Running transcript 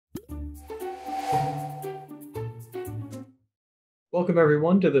Welcome,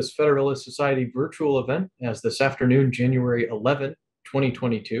 everyone, to this Federalist Society virtual event as this afternoon, January 11,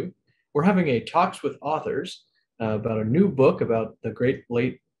 2022. We're having a talks with authors about a new book about the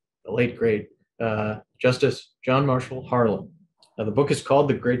late, great Justice John Marshall Harlan. The book is called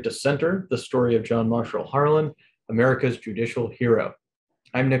The Great Dissenter, The Story of John Marshall Harlan, America's Judicial Hero.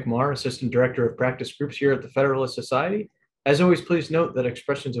 I'm Nick Marr, Assistant Director of Practice Groups here at the Federalist Society. As always, please note that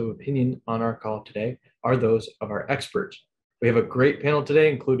expressions of opinion on our call today are those of our experts. We have a great panel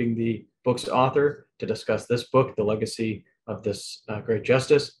today, including the book's author, to discuss this book, the legacy of this great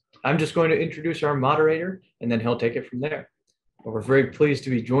justice. I'm just going to introduce our moderator, and then he'll take it from there. We're very pleased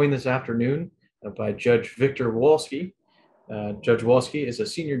to be joined this afternoon by Judge Victor Wolski. Judge Wolski is a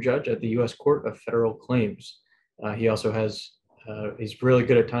senior judge at the U.S. Court of Federal Claims. He also has, he's really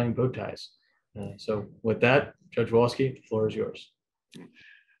good at tying bow ties. So with that, Judge Wolski, the floor is yours.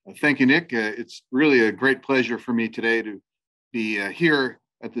 Thank you, Nick. It's really a great pleasure for me today to be here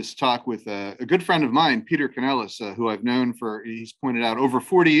at this talk with a good friend of mine, Peter Canellos, who I've known for, he's pointed out, over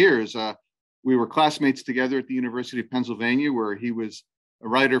 40 years. We were classmates together at the University of Pennsylvania, where he was a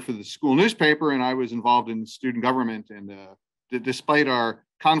writer for the school newspaper, and I was involved in student government. And despite our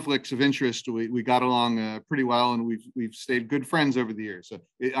conflicts of interest, we got along pretty well, and we've stayed good friends over the years. So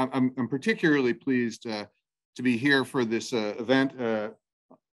I'm particularly pleased to be here for this event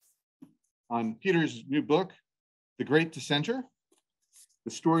on Peter's new book, The Great Dissenter,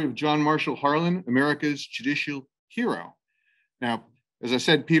 The Story of John Marshall Harlan, America's Judicial Hero. Now, as I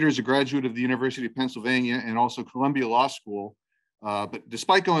said, Peter's a graduate of the University of Pennsylvania and also Columbia Law School. But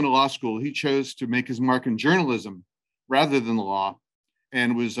despite going to law school, he chose to make his mark in journalism rather than the law,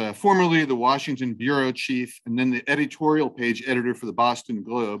 and was formerly the Washington bureau chief and then the editorial page editor for the Boston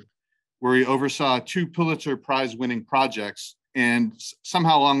Globe, where he oversaw 2 Pulitzer Prize-winning projects, and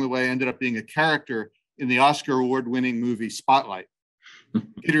somehow along the way ended up being a character in the Oscar award-winning movie Spotlight.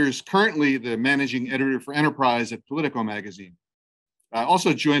 Peter is currently the managing editor for Enterprise at Politico magazine.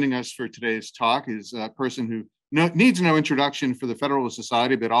 Also joining us for today's talk is a person who needs no introduction for the Federalist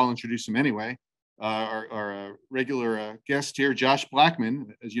Society, but I'll introduce him anyway. Our regular guest here, Josh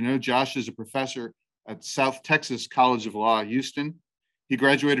Blackman. As you know, Josh is a professor at South Texas College of Law, Houston. He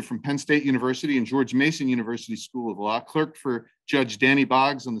graduated from Penn State University and George Mason University School of Law, clerked for Judge Danny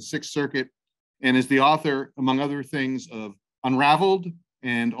Boggs on the Sixth Circuit, and is the author, among other things, of Unraveled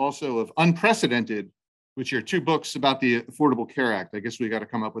and also of Unprecedented, which are 2 books about the Affordable Care Act. I guess we got to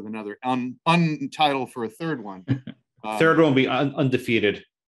come up with another untitled for a third one. Third one will be undefeated.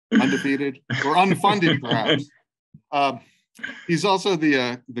 Undefeated or unfunded, perhaps. He's also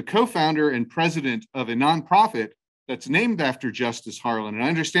the co-founder and president of a nonprofit that's named after Justice Harlan. And I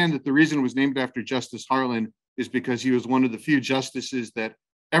understand that the reason it was named after Justice Harlan is because he was one of the few justices that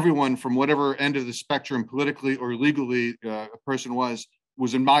everyone from whatever end of the spectrum, politically or legally, a person was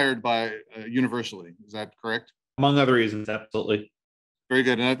admired by universally. Is that correct? Among other reasons, absolutely. Very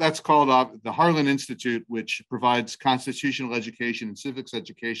good. And that's called the Harlan Institute, which provides constitutional education and civics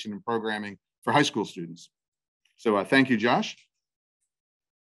education and programming for high school students. So thank you, Josh.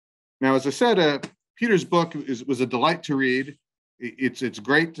 Now, as I said, Peter's book was a delight to read. It's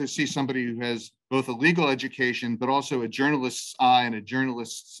great to see somebody who has both a legal education, but also a journalist's eye and a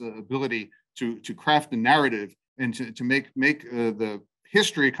journalist's ability to craft a narrative and to make the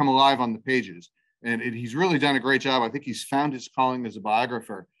history come alive on the pages. And he's really done a great job. I think he's found his calling as a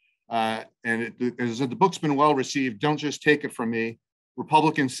biographer. As the book's been well received, don't just take it from me.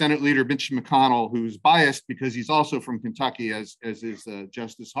 Republican Senate Leader Mitch McConnell, who's biased because he's also from Kentucky, as is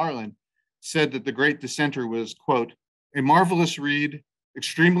Justice Harlan, said that The Great Dissenter was, quote, a marvelous read,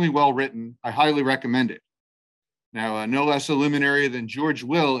 extremely well written. I highly recommend it. Now, no less a luminary than George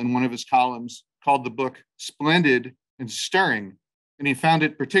Will, in one of his columns, called the book splendid and stirring, and he found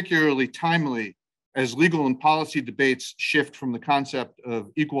it particularly timely as legal and policy debates shift from the concept of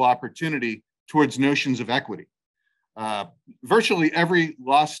equal opportunity towards notions of equity. Virtually every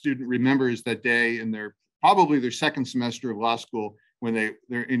law student remembers that day in probably their second semester of law school when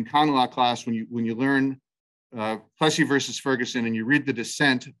they're in common law class, when you learn Plessy versus Ferguson and you read The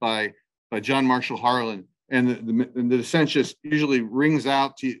Dissent by John Marshall Harlan, and the dissent just usually rings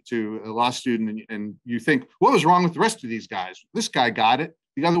out to a law student, and you think, what was wrong with the rest of these guys? This guy got it,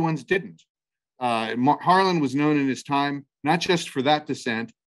 the other ones didn't. Harlan was known in his time, not just for that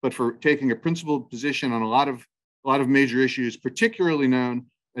dissent, but for taking a principled position on a lot of major issues, particularly known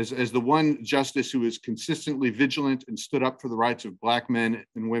as the one justice who was consistently vigilant and stood up for the rights of Black men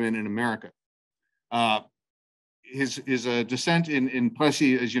and women in America. His dissent in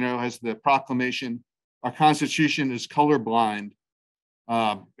Plessy, as you know, has the proclamation, our Constitution is colorblind.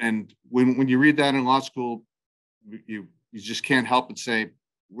 And when you read that in law school, you you just can't help but say,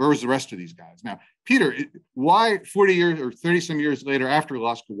 where was the rest of these guys? Now, Peter, why 40 years or 30 some years later after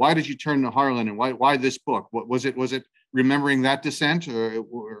law school, why did you turn to Harlan, and why this book? What was it remembering that dissent,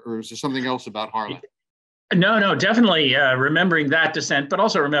 or is there something else about Harlan? No, definitely remembering that dissent, but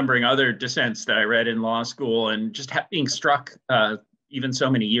also remembering other dissents that I read in law school, and just being struck even so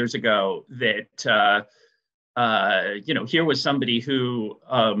many years ago that, here was somebody who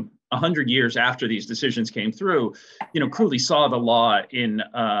 100 years after these decisions came through, clearly saw the law in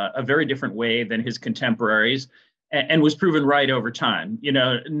a very different way than his contemporaries, and was proven right over time.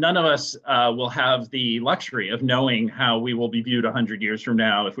 None of us will have the luxury of knowing how we will be viewed 100 years from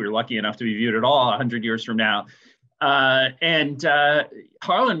now, if we were lucky enough to be viewed at all 100 years from now. And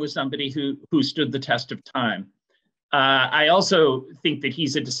Harlan was somebody who stood the test of time. I also think that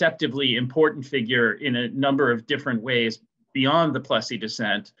he's a deceptively important figure in a number of different ways beyond the Plessy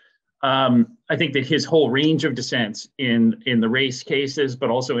dissent. I think that his whole range of dissents in the race cases, but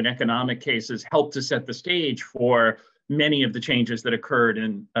also in economic cases, helped to set the stage for many of the changes that occurred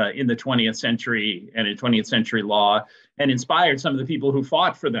in the 20th century and in 20th century law, and inspired some of the people who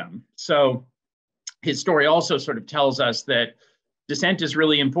fought for them. So his story also sort of tells us that dissent is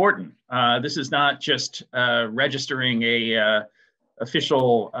really important. This is not just registering a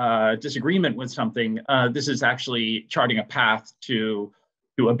official disagreement with something. This is actually charting a path to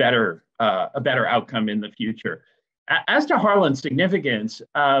a better outcome in the future. As to Harlan's significance,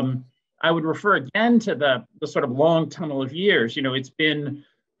 I would refer again to the sort of long tunnel of years. It's been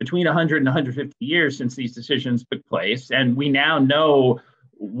between 100 and 150 years since these decisions took place, and we now know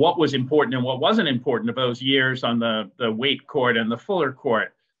what was important and what wasn't important of those years on the Waite Court and the Fuller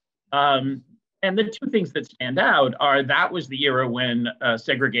Court. And the two things that stand out are that was the era when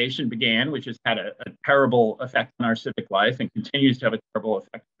segregation began, which has had a terrible effect on our civic life and continues to have a terrible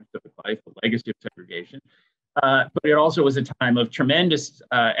effect on our civic life, the legacy of segregation. But it also was a time of tremendous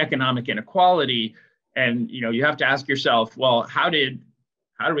economic inequality. And you have to ask yourself, well, how do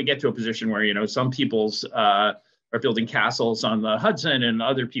we get to a position where some people's are building castles on the Hudson and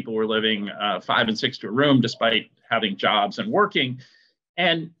other people were living 5 and 6 to a room despite having jobs and working?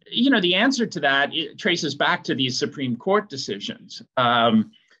 And, the answer to that, it traces back to these Supreme Court decisions.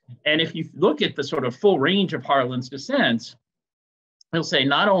 And if you look at the sort of full range of Harlan's dissents, he'll say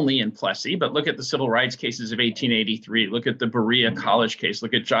not only in Plessy, but look at the civil rights cases of 1883, look at the Berea College case,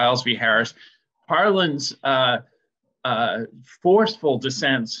 look at Giles v. Harris. Harlan's forceful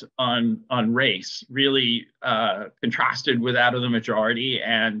dissents on race really contrasted with that of the majority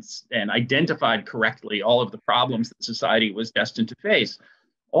and identified correctly all of the problems that society was destined to face.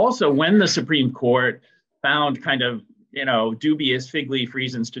 Also, when the Supreme Court found kind of dubious fig leaf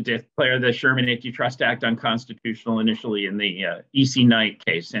reasons to declare the Sherman Antitrust Act unconstitutional initially in the E.C. Knight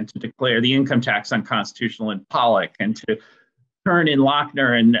case, and to declare the income tax unconstitutional in Pollock, and to turn in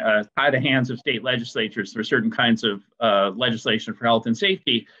Lochner and tie the hands of state legislatures for certain kinds of legislation for health and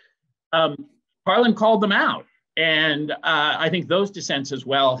safety, Harlan called them out. And I think those dissents as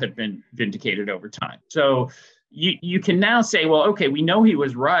well have been vindicated over time. So you can now say, well, okay, we know he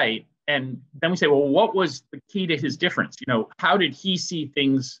was right. And then we say, well, what was the key to his difference? How did he see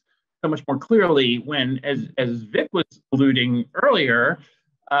things so much more clearly when, as Vic was alluding earlier,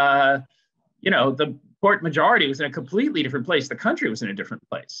 the court majority was in a completely different place. The country was in a different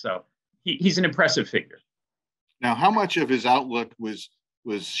place. So he's an impressive figure. Now, how much of his outlook was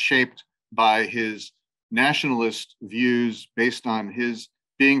shaped by his nationalist views based on his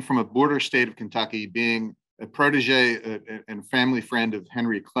being from a border state of Kentucky, being a protege and family friend of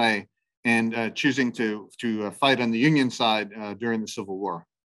Henry Clay, and choosing to fight on the Union side during the Civil War?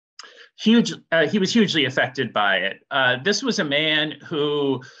 He was hugely affected by it. This was a man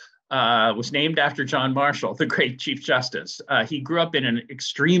who was named after John Marshall, the great Chief Justice. He grew up in an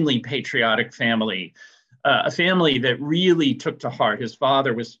extremely patriotic family, a family that really took to heart. His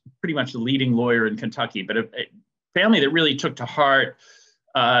father was pretty much the leading lawyer in Kentucky, but a family that really took to heart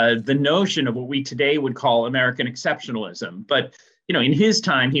the notion of what we today would call American exceptionalism. But in his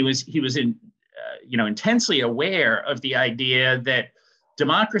time, he was intensely aware of the idea that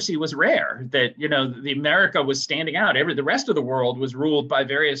democracy was rare, that the America was standing out. The rest of the world was ruled by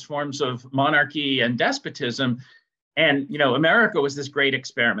various forms of monarchy and despotism, and America was this great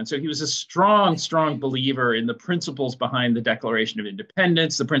experiment. So he was a strong believer in the principles behind the Declaration of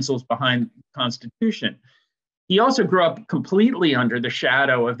Independence, the principles behind the Constitution. He also grew up completely under the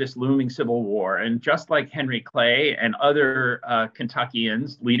shadow of this looming Civil War, and just like Henry Clay and other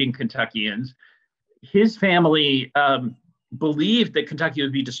leading Kentuckians, his family believed that Kentucky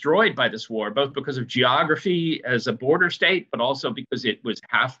would be destroyed by this war, both because of geography as a border state, but also because it was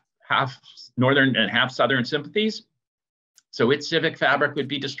half northern and half southern sympathies. So its civic fabric would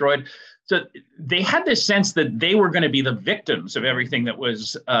be destroyed. So they had this sense that they were going to be the victims of everything that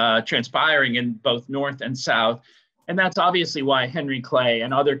was transpiring in both North and South. And that's obviously why Henry Clay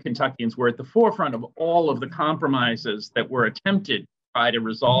and other Kentuckians were at the forefront of all of the compromises that were attempted to try to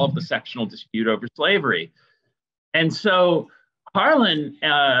resolve the sectional dispute over slavery. And so Harlan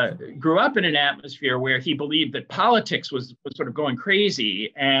grew up in an atmosphere where he believed that politics was sort of going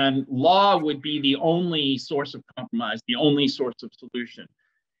crazy and law would be the only source of compromise, the only source of solution.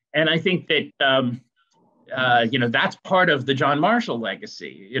 And I think that, that's part of the John Marshall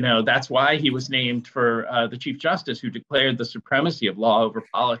legacy. That's why he was named for the Chief Justice who declared the supremacy of law over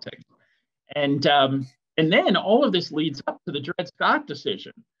politics. And then all of this leads up to the Dred Scott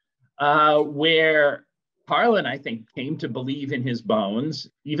decision, where Harlan, I think, came to believe in his bones,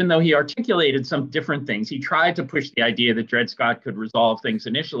 even though he articulated some different things. He tried to push the idea that Dred Scott could resolve things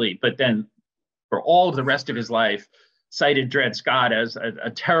initially, but then for all of the rest of his life, cited Dred Scott as a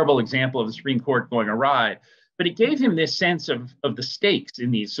terrible example of the Supreme Court going awry. But it gave him this sense of the stakes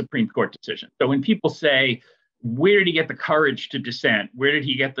in these Supreme Court decisions. So when people say, where did he get the courage to dissent? Where did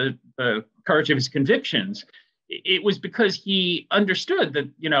he get the courage of his convictions? It was because he understood that,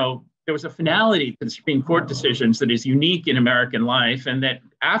 there was a finality to the Supreme Court decisions that is unique in American life, and that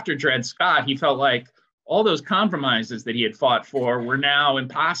after Dred Scott, he felt like all those compromises that he had fought for were now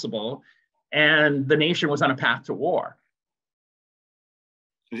impossible, and the nation was on a path to war.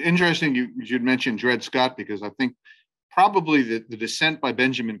 It's interesting you'd mentioned Dred Scott, because I think probably the dissent by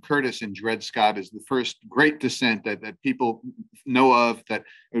Benjamin Curtis in Dred Scott is the first great dissent that people know of. That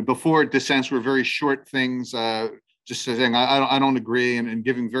before, dissents were very short things, just saying I don't agree and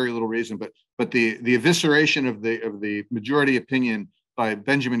giving very little reason. But the evisceration of the majority opinion by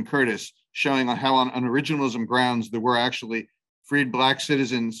Benjamin Curtis, showing how on originalism grounds there were actually freed Black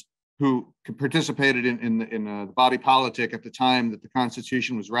citizens who participated in the body politic at the time that the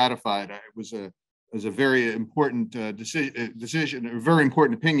Constitution was ratified. It was a very important decision, a very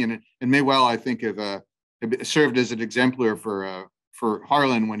important opinion, and may well, I think, have served as an exemplar for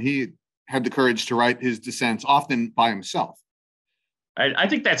Harlan when he had the courage to write his dissents, often by himself. I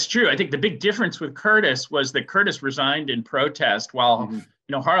think that's true. I think the big difference with Curtis was that Curtis resigned in protest, while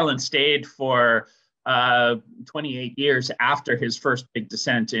Harlan stayed for 28 years after his first big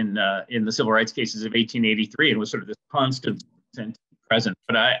dissent in the civil rights cases of 1883, and was sort of this constant present.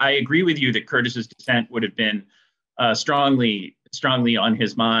 But I agree with you that Curtis's dissent would have been strongly on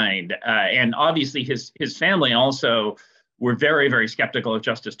his mind, and obviously his family also were very, very skeptical of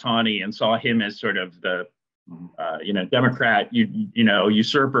Justice Taney and saw him as sort of the Democrat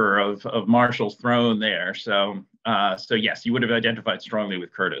usurper of Marshall's throne there. So yes, you would have identified strongly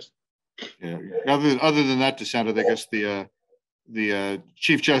with Curtis. Yeah. Other than that dissent, I guess the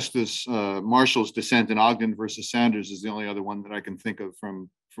Chief Justice Marshall's dissent in Ogden versus Sanders is the only other one that I can think of from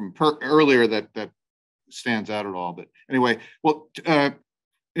earlier that stands out at all. But anyway, well,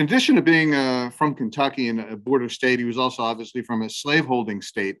 in addition to being from Kentucky and a border state, he was also obviously from a slaveholding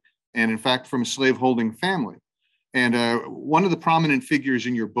state, and in fact from a slaveholding family. And one of the prominent figures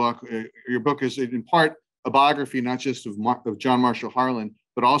in your book is in part a biography not just of John Marshall Harlan,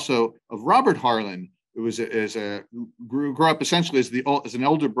 but also of Robert Harlan, who was grew up essentially as an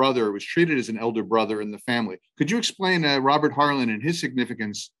elder brother, was treated as an elder brother in the family. Could you explain Robert Harlan and his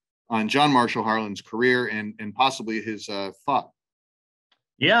significance on John Marshall Harlan's career and possibly his thought?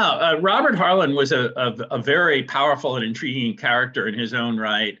 Yeah, Robert Harlan was a very powerful and intriguing character in his own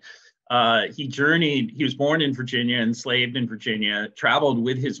right. He was born in Virginia, enslaved in Virginia, traveled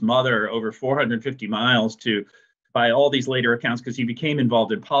with his mother over 450 miles by all these later accounts, because he became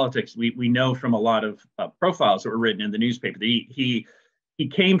involved in politics. We know from a lot of profiles that were written in the newspaper that he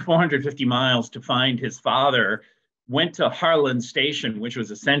came 450 miles to find his father, went to Harlan Station, which was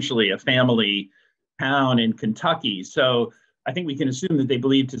essentially a family town in Kentucky. So I think we can assume that they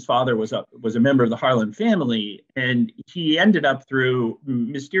believed his father was a member of the Harlan family, and he ended up, through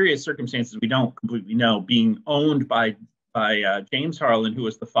mysterious circumstances we don't completely know, being owned by James Harlan, who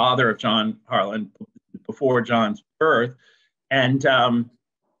was the father of John Harlan before John's birth. And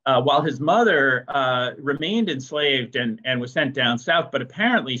while his mother remained enslaved and was sent down south, but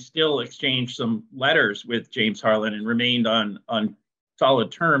apparently still exchanged some letters with James Harlan and remained on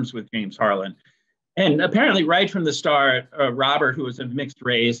solid terms with James Harlan. And apparently right from the start, Robert, who was of mixed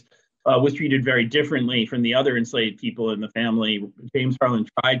race, was treated very differently from the other enslaved people in the family. James Harlan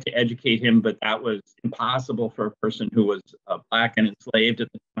tried to educate him, but that was impossible for a person who was Black and enslaved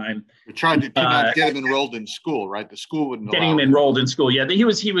at the time. We tried to not get him enrolled in school, right? The school wouldn't allow getting him enrolled in school. Yeah, he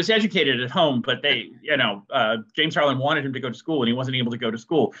was educated at home, but James Harlan wanted him to go to school, and he wasn't able to go to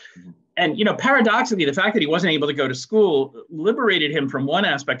school. Mm-hmm. And paradoxically, the fact that he wasn't able to go to school liberated him from one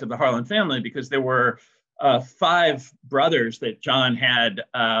aspect of the Harlan family, because there were 5 brothers that John had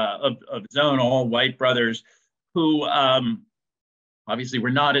of his own, all white brothers, who obviously were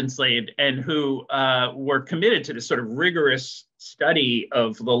not enslaved and who were committed to this sort of rigorous study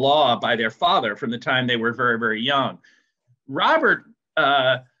of the law by their father from the time they were very, very young. Robert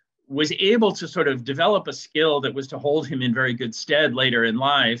was able to sort of develop a skill that was to hold him in very good stead later in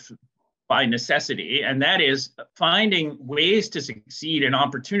life by necessity, and that is finding ways to succeed in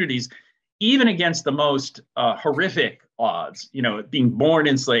opportunities even against the most horrific odds, being born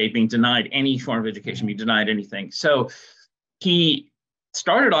enslaved, being denied any form of education, being denied anything. So he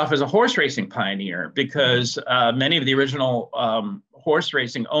started off as a horse racing pioneer, because many of the original horse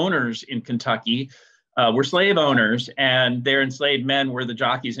racing owners in Kentucky were slave owners, and their enslaved men were the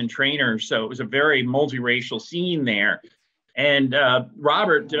jockeys and trainers. So it was a very multiracial scene there. And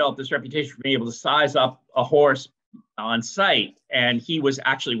Robert developed this reputation for being able to size up a horse on site, and he would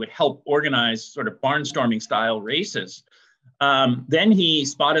help organize sort of barnstorming style races. Then he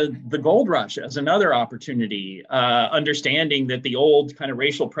spotted the gold rush as another opportunity, understanding that the old kind of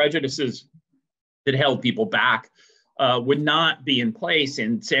racial prejudices that held people back would not be in place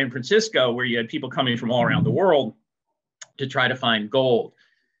in San Francisco, where you had people coming from all around the world to try to find gold.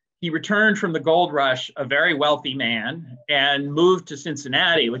 He returned from the gold rush a very wealthy man and moved to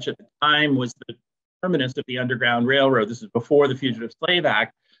Cincinnati, which at the time was the terminus of the Underground Railroad. This is before the Fugitive Slave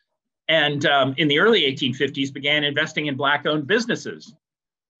Act. And in the early 1850s, began investing in Black-owned businesses,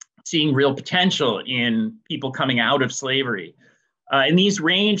 seeing real potential in people coming out of slavery. And these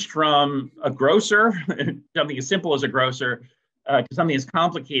ranged from a grocer, something as simple as a grocer, to something as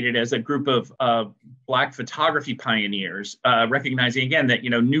complicated as a group of Black photography pioneers, recognizing again that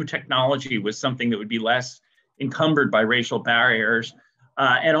new technology was something that would be less encumbered by racial barriers.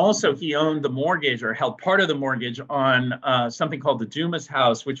 And also he owned the mortgage, or held part of the mortgage, on something called the Dumas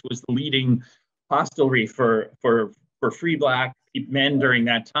House, which was the leading hostelry for free Black men during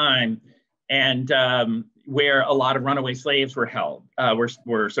that time, and where a lot of runaway slaves were held,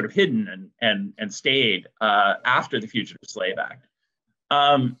 were sort of hidden and stayed after the Fugitive Slave Act.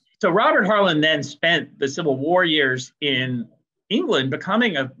 So Robert Harlan then spent the Civil War years in England,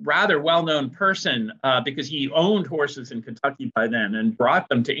 becoming a rather well-known person because he owned horses in Kentucky by then and brought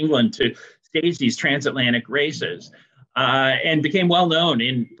them to England to stage these transatlantic races, and became well-known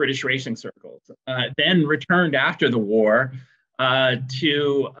in British racing circles. Then returned after the war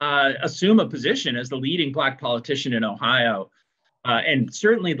to assume a position as the leading Black politician in Ohio, and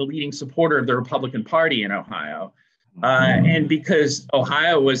certainly the leading supporter of the Republican Party in Ohio. And because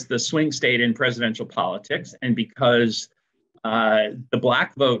Ohio was the swing state in presidential politics, and because the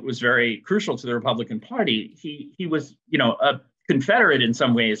Black vote was very crucial to the Republican Party, he was, a confederate in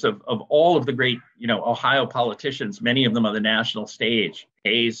some ways of all of the great, Ohio politicians, many of them on the national stage.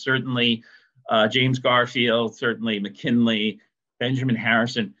 Hayes, certainly, James Garfield, certainly McKinley, Benjamin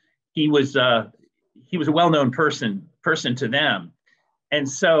Harrison. He was a well-known person to them. And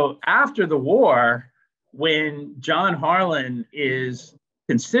so after the war, when John Harlan is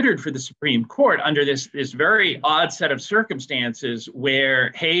considered for the Supreme Court under this very odd set of circumstances,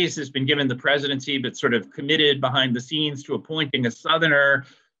 where Hayes has been given the presidency, but sort of committed behind the scenes to appointing a Southerner,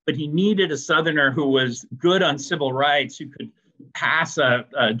 but he needed a Southerner who was good on civil rights, who could pass a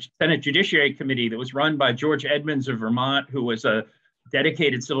Senate Judiciary Committee that was run by George Edmunds of Vermont, who was a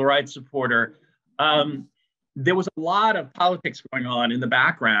dedicated civil rights supporter. There was a lot of politics going on in the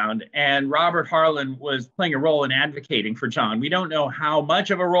background, and Robert Harlan was playing a role in advocating for John. We don't know how much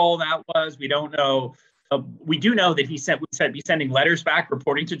of a role that was. We don't know. We do know that he said be sending letters back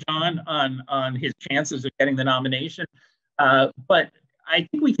reporting to John on his chances of getting the nomination. But I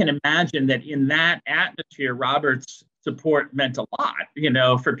think we can imagine that in that atmosphere, Robert's support meant a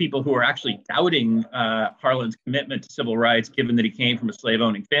lot, for people who are actually doubting Harlan's commitment to civil rights, given that he came from a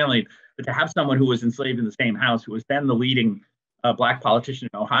slave-owning family. But to have someone who was enslaved in the same house, who was then the leading Black politician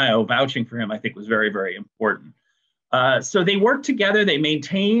in Ohio, vouching for him, I think was very, very important. So they worked together. They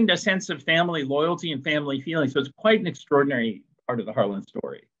maintained a sense of family loyalty and family feeling. So it's quite an extraordinary part of the Harlan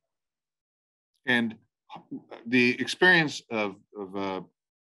story. And the experience of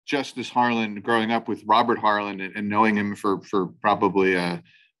Justice Harlan, growing up with Robert Harlan and knowing him for probably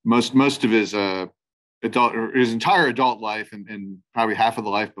most of his his entire adult life and probably half of the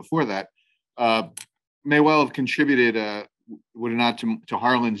life before that, may well have contributed, would it not, to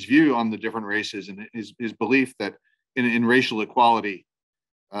Harlan's view on the different races and his belief that in racial equality,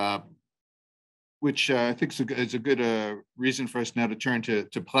 which I think is a good reason for us now to turn to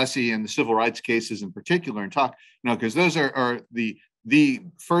Plessy and the civil rights cases in particular and talk, because those are the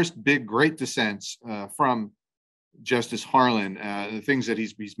first big great dissents from Justice Harlan, the things that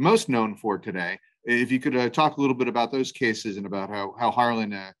he's most known for today. If you could talk a little bit about those cases and about how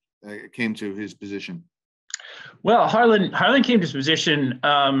Harlan came to his position. Well, Harlan came to his position,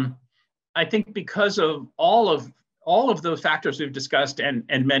 I think, because of all of those factors we've discussed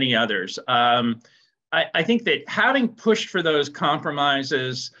and many others. I think that having pushed for those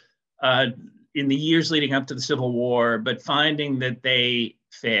compromises in the years leading up to the Civil War, but finding that they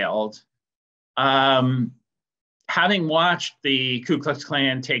failed, having watched the Ku Klux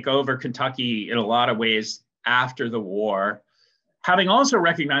Klan take over Kentucky in a lot of ways after the war, having also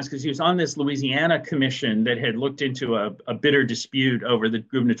recognized, because he was on this Louisiana commission that had looked into a bitter dispute over the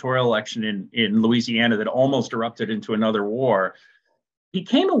gubernatorial election in Louisiana that almost erupted into another war, he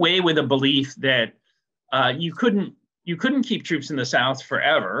came away with a belief that you couldn't keep troops in the South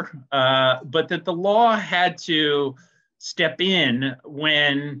forever, but that the law had to step in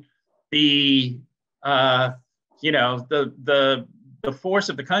when the force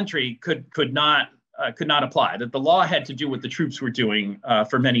of the country could not apply, that the law had to do what the troops were doing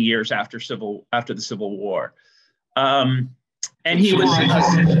for many years after the Civil War. And he was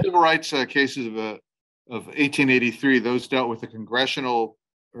civil rights cases of 1883. Those dealt with the congressional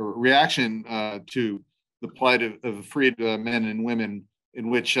reaction to the plight of freed men and women, in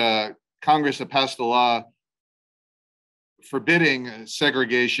which Congress had passed a law forbidding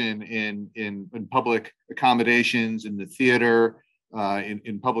segregation in public accommodations, in the theater,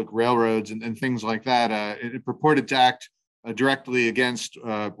 in public railroads and things like that. It purported to act directly against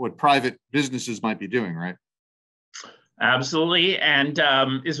what private businesses might be doing, right? Absolutely. And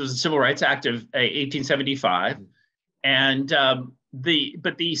this was the Civil Rights Act of 1875. And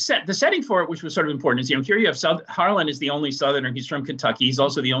the setting for it, which was sort of important, is, here you have Harlan is the only Southerner. He's from Kentucky. He's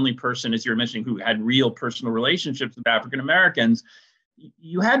also the only person, as you were mentioning, who had real personal relationships with African Americans.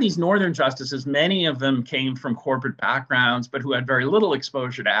 You had these Northern justices, many of them came from corporate backgrounds, but who had very little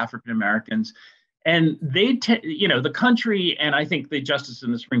exposure to African Americans. And the country, and I think the justices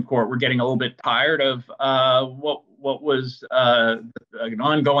in the Supreme Court, were getting a little bit tired of what was an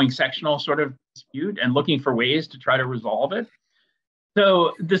ongoing sectional sort of dispute and looking for ways to try to resolve it.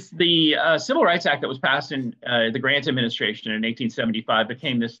 So the Civil Rights Act that was passed in the Grant administration in 1875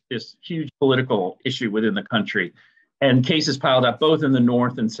 became this huge political issue within the country. And cases piled up both in the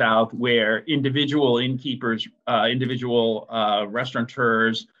North and South, where individual innkeepers, individual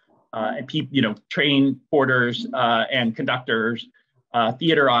restaurateurs, and train porters and conductors,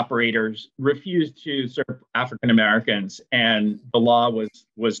 theater operators refused to serve African Americans, and the law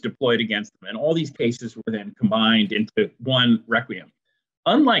was deployed against them. And all these cases were then combined into one requiem.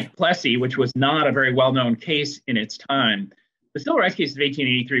 Unlike Plessy, which was not a very well-known case in its time, the Civil Rights case of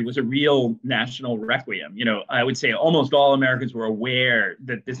 1883 was a real national requiem. I would say almost all Americans were aware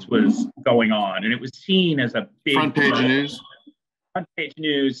that this was going on, and it was seen as a big front page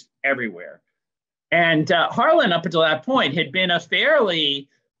news everywhere. And Harlan, up until that point, had been a fairly,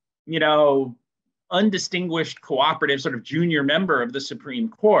 undistinguished cooperative sort of junior member of the Supreme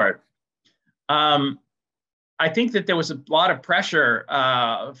Court. I think that there was a lot of pressure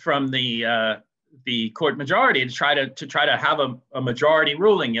from the court majority to try to have a majority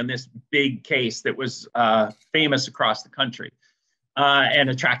ruling in this big case that was famous across the country and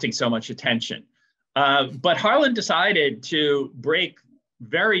attracting so much attention. But Harlan decided to break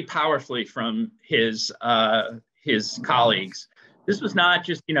very powerfully from his colleagues. This was not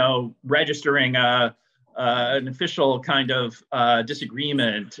just registering an official kind of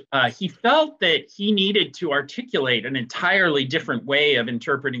disagreement. He felt that he needed to articulate an entirely different way of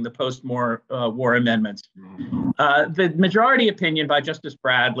interpreting the post-war amendments. The majority opinion by Justice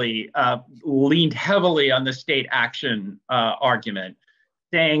Bradley leaned heavily on the state action argument,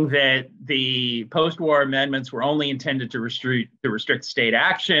 saying that the post-war amendments were only intended to restrict state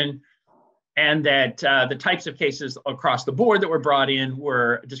action, and that the types of cases across the board that were brought in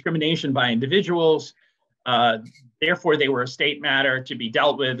were discrimination by individuals. Therefore, they were a state matter to be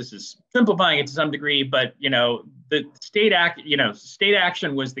dealt with. This is simplifying it to some degree, but the state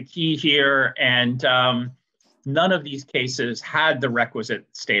action was the key here, and none of these cases had the requisite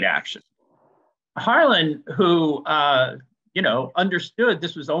state action. Harlan, who understood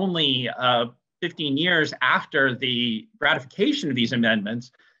this was only 15 years after the ratification of these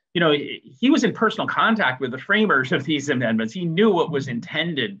amendments, he was in personal contact with the framers of these amendments. He knew what was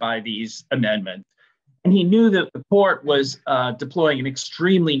intended by these amendments. And he knew that the court was deploying an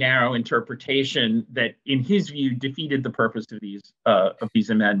extremely narrow interpretation that, in his view, defeated the purpose of these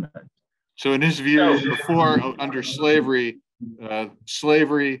amendments. So in his view, before, under slavery,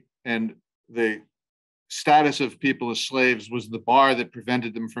 slavery and the status of people as slaves was the bar that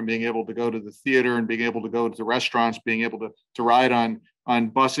prevented them from being able to go to the theater and being able to go to restaurants, being able to ride on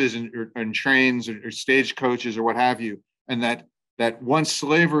buses and trains or stagecoaches or what have you. And that once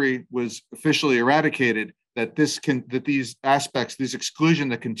slavery was officially eradicated, that these aspects, this exclusion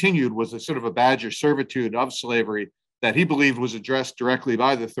that continued was a sort of a badge or servitude of slavery that he believed was addressed directly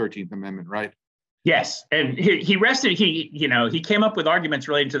by the 13th Amendment, right? Yes, and he came up with arguments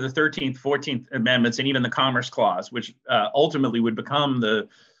related to the 13th, 14th Amendments, and even the Commerce Clause, which ultimately would become the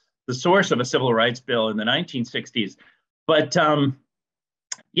source of a civil rights bill in the 1960s. But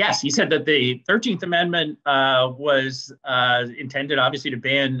yes, he said that the 13th Amendment was intended, obviously, to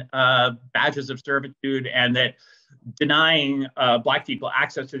ban badges of servitude, and that denying Black people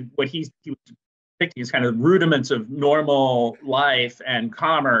access to what he was depicting as kind of rudiments of normal life and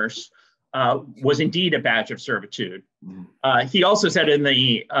commerce was indeed a badge of servitude. He also said in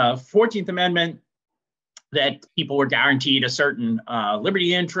the 14th Amendment that people were guaranteed a certain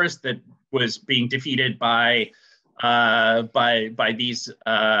liberty interest that was being defeated by these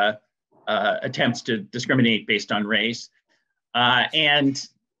attempts to discriminate based on race. And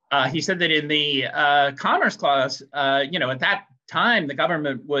he said that in the Commerce Clause, at that time, the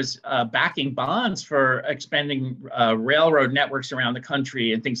government was backing bonds for expanding railroad networks around the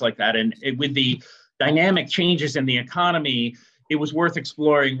country and things like that. And with the dynamic changes in the economy, it was worth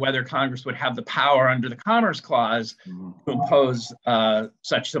exploring whether Congress would have the power under the Commerce Clause to impose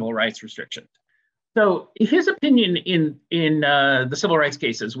such civil rights restrictions. So his opinion in the civil rights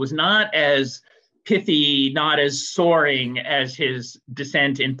cases was not as pithy, not as soaring as his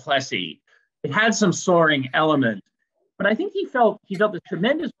dissent in Plessy. It had some soaring elements. But I think he felt the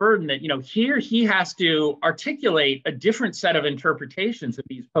tremendous burden that, here he has to articulate a different set of interpretations of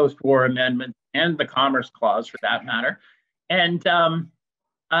these post-war amendments and the Commerce Clause, for that matter. And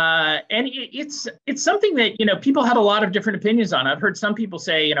it's something that, people have a lot of different opinions on. I've heard some people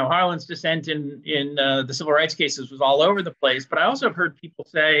say, Harlan's dissent in the civil rights cases was all over the place. But I also have heard people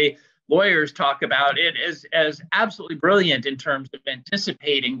say, lawyers talk about it as absolutely brilliant in terms of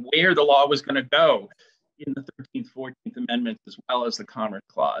anticipating where the law was going to go in the 13th, 14th Amendments, as well as the Commerce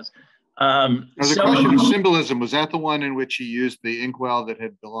Clause. The question of symbolism, was that the one in which he used the inkwell that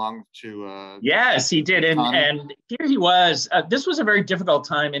had belonged to? Yes, he did. And here he was. This was a very difficult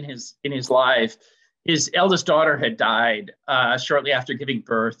time in his life. His eldest daughter had died shortly after giving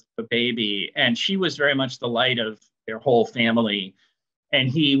birth to a baby, and she was very much the light of their whole family. And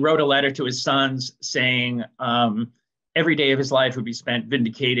he wrote a letter to his sons saying every day of his life would be spent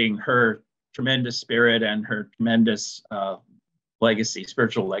vindicating her tremendous spirit and her tremendous legacy,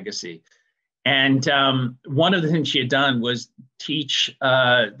 spiritual legacy. And one of the things she had done was teach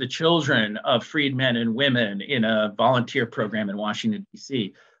the children of freed men and women in a volunteer program in Washington,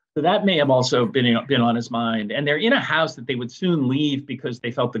 D.C. So that may have also been on his mind. And they're in a house that they would soon leave because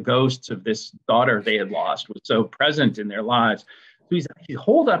they felt the ghosts of this daughter they had lost was so present in their lives. So he's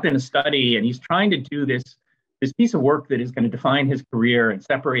holed up in a study, and he's trying to do this piece of work that is going to define his career and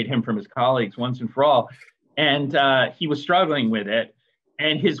separate him from his colleagues once and for all. And he was struggling with it.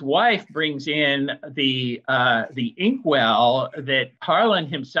 And his wife brings in the inkwell that Harlan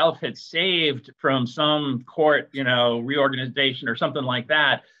himself had saved from some court, reorganization or something like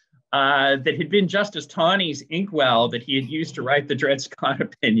that, that had been Justice Taney's inkwell that he had used to write the Dred Scott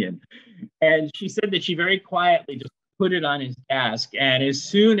opinion. And she said that she very quietly just put it on his desk, and as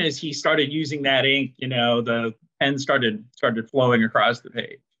soon as he started using that ink, the pen started flowing across the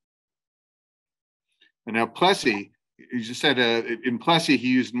page. And now Plessy, you just said in Plessy he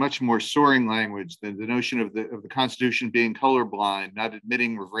used much more soaring language than the notion of the Constitution being colorblind, not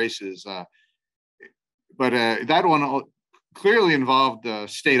admitting of races. But that one clearly involved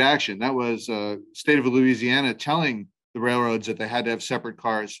state action. That was state of Louisiana telling the railroads that they had to have separate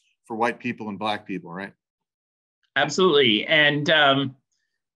cars for white people and Black people, right? Absolutely. And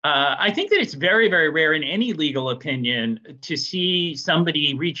I think that it's very, very rare in any legal opinion to see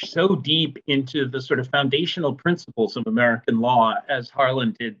somebody reach so deep into the sort of foundational principles of American law as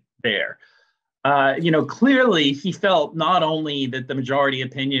Harlan did there. Clearly he felt not only that the majority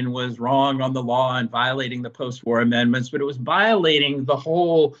opinion was wrong on the law and violating the post-war amendments, but it was violating the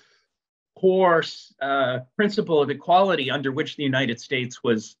whole core principle of equality under which the United States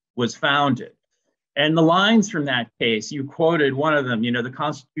was founded. And the lines from that case, you quoted one of them, the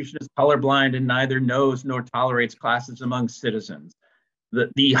Constitution is colorblind and neither knows nor tolerates classes among citizens.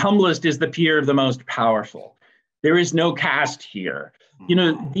 The humblest is the peer of the most powerful. There is no caste here.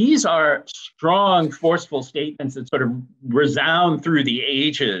 These are strong, forceful statements that sort of resound through the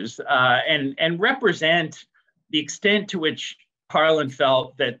ages and represent the extent to which Harlan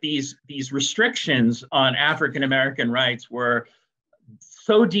felt that these restrictions on African-American rights were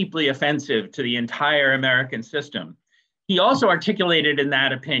so deeply offensive to the entire American system. He also articulated in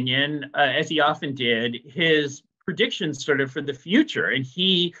that opinion, as he often did, his predictions sort of for the future. And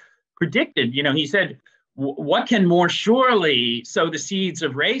he predicted, he said, what can more surely sow the seeds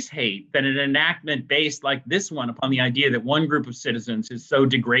of race hate than an enactment based like this one upon the idea that one group of citizens is so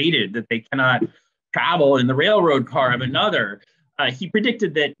degraded that they cannot travel in the railroad car of another. He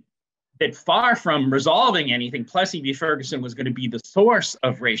predicted that far from resolving anything, Plessy v. Ferguson was going to be the source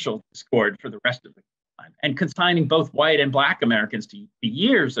of racial discord for the rest of the time, and consigning both white and Black Americans to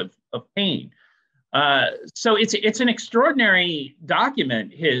years of pain. So it's an extraordinary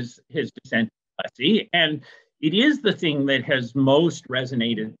document, his dissent, Plessy, and it is the thing that has most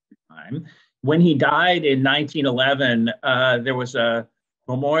resonated at the time. When he died in 1911, there was a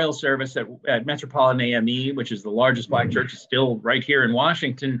memorial service at Metropolitan AME, which is the largest Black church, still right here in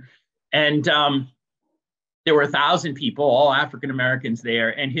Washington. And there were 1,000 people, all African Americans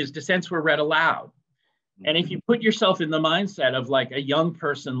there, and his dissents were read aloud. And if you put yourself in the mindset of like a young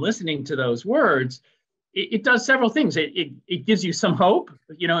person listening to those words, it does several things. It gives you some hope.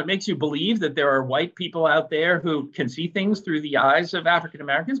 It makes you believe that there are white people out there who can see things through the eyes of African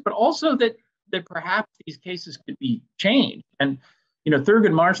Americans, but also that perhaps these cases could be changed. And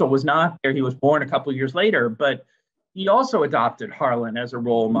Thurgood Marshall was not there. He was born a couple of years later, but he also adopted Harlan as a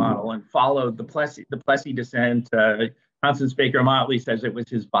role model and followed the Plessy dissent. Constance Baker Motley says it was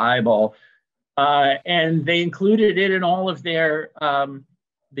his Bible. And they included it in all of their,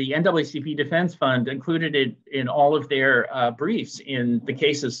 the NAACP Defense Fund included it in all of their briefs in the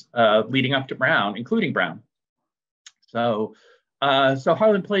cases leading up to Brown, including Brown. So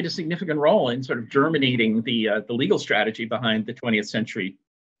Harlan played a significant role in sort of germinating the legal strategy behind the 20th century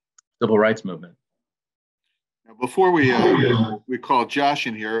civil rights movement. Now, before we call Josh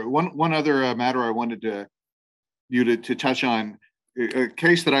in here, one other matter I wanted you to touch on, a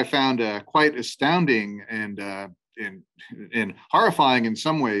case that I found quite astounding and horrifying in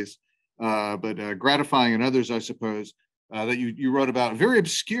some ways, but gratifying in others, I suppose, that you wrote about. A very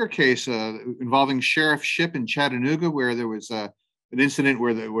obscure case involving Sheriff Shipp in Chattanooga, where there was an incident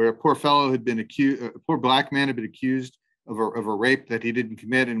where a poor fellow had been accused, a poor Black man had been accused of a rape that he didn't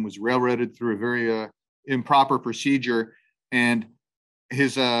commit and was railroaded through a very improper procedure. And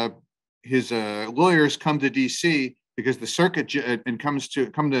his lawyers come to DC because the circuit and come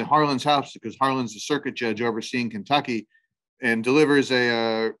to Harlan's house because Harlan's the circuit judge overseeing Kentucky, and delivers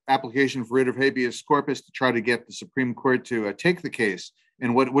a application for writ of habeas corpus to try to get the Supreme Court to take the case.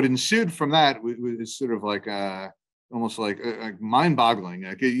 And what ensued from that was sort of like almost like mind-boggling.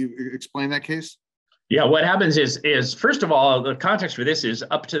 Can you explain that case? Yeah, what happens is first of all, the context for this is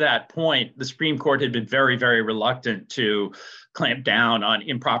up to that point, the Supreme Court had been very, very reluctant to clamp down on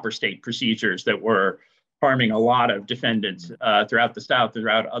improper state procedures that were harming a lot of defendants throughout the South,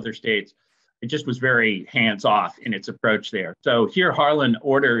 throughout other states. It just was very hands-off in its approach there. So here Harlan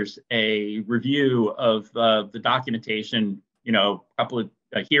orders a review of the documentation,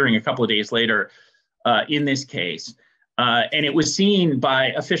 hearing a couple of days later in this case. And it was seen by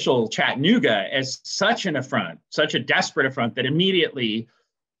official Chattanooga as such an affront, such a desperate affront, that immediately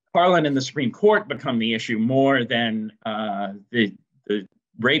Harlan and the Supreme Court become the issue more than the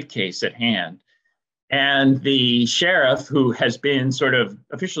rape case at hand. And the sheriff, who has been sort of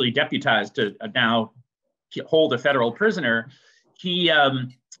officially deputized to now hold a federal prisoner, he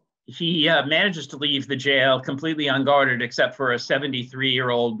manages to leave the jail completely unguarded, except for a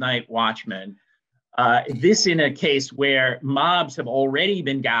 73-year-old night watchman. This in a case where mobs have already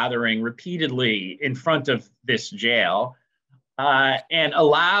been gathering repeatedly in front of this jail, and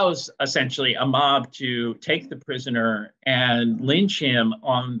allows essentially a mob to take the prisoner and lynch him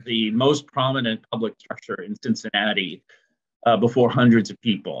on the most prominent public structure in Cincinnati before hundreds of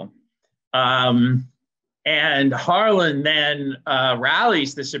people. And Harlan then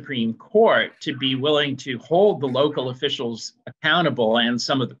rallies the Supreme Court to be willing to hold the local officials accountable and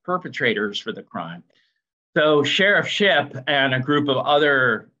some of the perpetrators for the crime. So Sheriff Shipp and a group of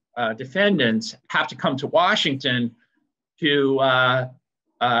other defendants have to come to Washington to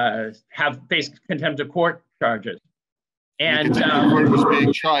face contempt of court charges. And the court was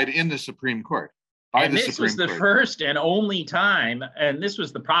being tried in the Supreme Court. And this was the first and only time, and this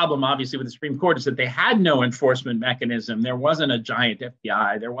was the problem, obviously, with the Supreme Court, is that they had no enforcement mechanism. There wasn't a giant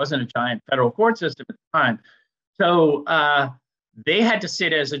FBI. There wasn't a giant federal court system at the time. So they had to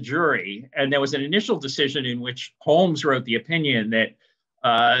sit as a jury, and there was an initial decision in which Holmes wrote the opinion that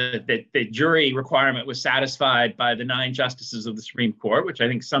that the jury requirement was satisfied by the 9 justices of the Supreme Court, which I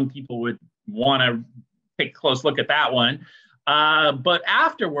think some people would want to take a close look at that one. But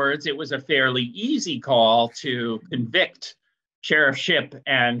afterwards, it was a fairly easy call to convict Sheriff Shipp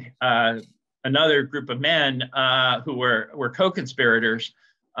and another group of men who were co-conspirators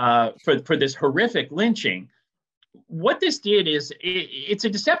for this horrific lynching. What this did is it's a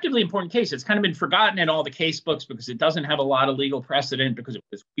deceptively important case. It's kind of been forgotten in all the case books because it doesn't have a lot of legal precedent, because it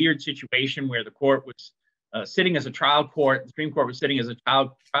was this weird situation where the court was sitting as a trial court, the Supreme Court was sitting as a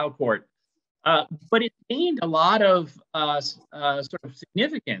trial court. But it gained a lot of sort of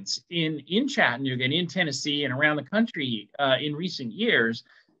significance in Chattanooga and in Tennessee and around the country in recent years,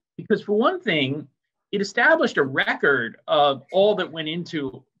 because for one thing, it established a record of all that went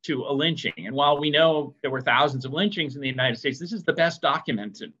into a lynching. And while we know there were thousands of lynchings in the United States, this is the best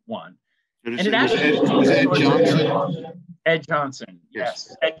documented one. And it actually was Ed Johnson. Ed Johnson,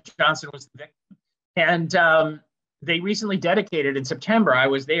 yes. Ed Johnson was the victim. And they recently dedicated in September, I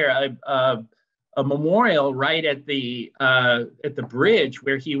was there, a memorial right at the bridge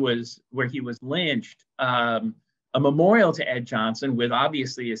where he was lynched, a memorial to Ed Johnson with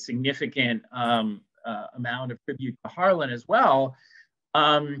obviously a significant amount of tribute to Harlan as well.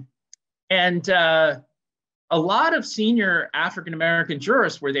 And a lot of senior African-American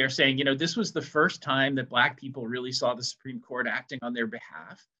jurists were there saying, you know, this was the first time that Black people really saw the Supreme Court acting on their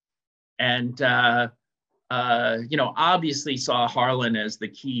behalf. And, you know, obviously saw Harlan as the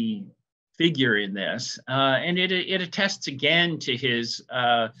key figure in this. And it attests again to his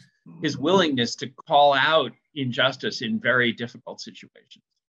willingness to call out injustice in very difficult situations.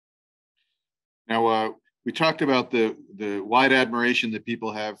 Now, we talked about the wide admiration that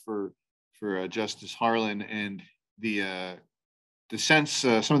people have for Justice Harlan and the dissents,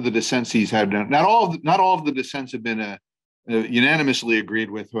 some of the dissents he's had. Not all of the dissents have been unanimously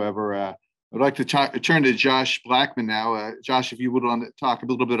agreed with. However, I'd like to turn to Josh Blackman now. Josh, if you would want to talk a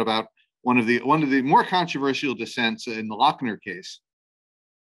little bit about one of the more controversial dissents in the Lochner case.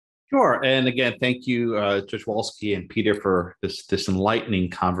 Sure. And again, thank you, Judge Wolski and Peter, for this enlightening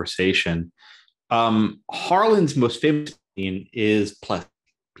conversation. Harlan's most famous opinion is Plessy.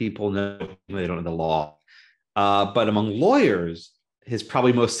 People know they don't know the law. But among lawyers, his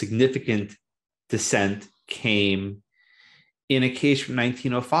probably most significant dissent came in a case from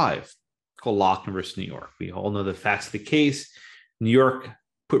 1905 called Lochner versus New York. We all know the facts of the case. New York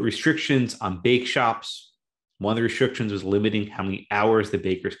put restrictions on bake shops. One of the restrictions was limiting how many hours the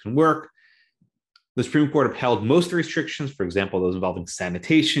bakers can work. The Supreme Court upheld most of the restrictions, for example, those involving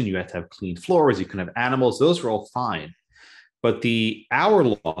sanitation. You had to have clean floors, you couldn't have animals. Those were all fine. But the hour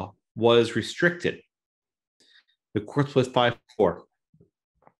law was restricted. The court split 5-4.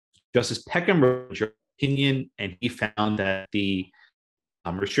 Justice Peckham wrote an opinion, and he found that the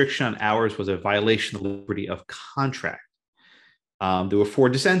restriction on hours was a violation of the liberty of contract. There were 4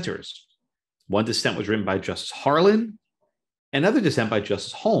 dissenters. One dissent was written by Justice Harlan, another dissent by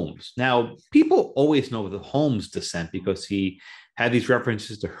Justice Holmes. Now, people always know the Holmes dissent because he had these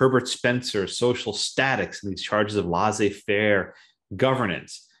references to Herbert Spencer's social statics and these charges of laissez-faire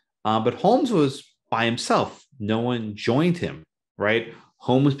governance. But Holmes was by himself. No one joined him, right?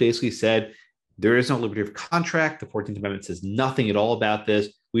 Holmes basically said, there is no liberty of contract. The 14th Amendment says nothing at all about this.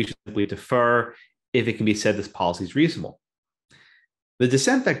 We should simply defer if it can be said this policy is reasonable. The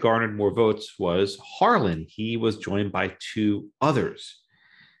dissent that garnered more votes was Harlan. He was joined by 2 others.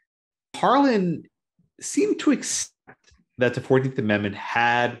 Harlan seemed to accept that the 14th Amendment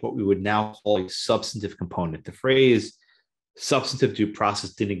had what we would now call a substantive component. The phrase substantive due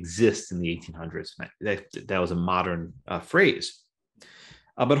process didn't exist in the 1800s. That was a modern phrase.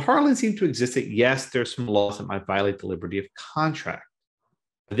 But Harlan seemed to exist that, yes, there's some laws that might violate the liberty of contract.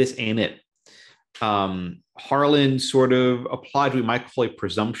 But this ain't it. Harlan sort of applied what we might call a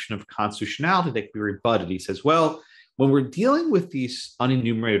presumption of constitutionality that can be rebutted. He says, well, when we're dealing with these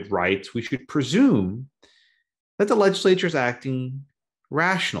unenumerated rights, we should presume that the legislature is acting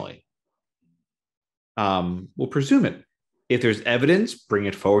rationally. We'll presume it. If there's evidence, bring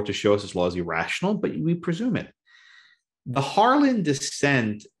it forward to show us this law is irrational, but we presume it. The Harlan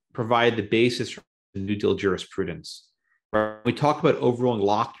dissent provided the basis for the New Deal jurisprudence. We talk about overruling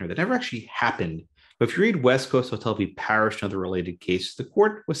Lochner. That never actually happened. But if you read West Coast Hotel v. Parrish and other related cases, the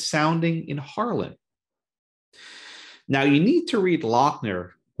court was sounding in Harlan. Now, you need to read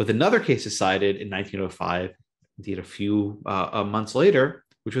Lochner with another case decided in 1905, indeed a few months later,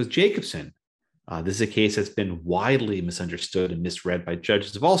 which was Jacobson. This is a case that's been widely misunderstood and misread by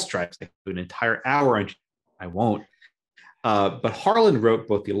judges of all stripes. I could do an entire hour on, I won't. But Harlan wrote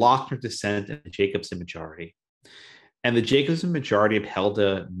both the Lochner dissent and the Jacobson majority. And the Jacobson majority upheld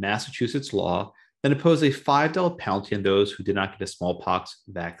a Massachusetts law that imposed a $5 penalty on those who did not get a smallpox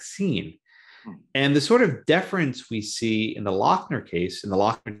vaccine. And the sort of deference we see in the Lochner case, in the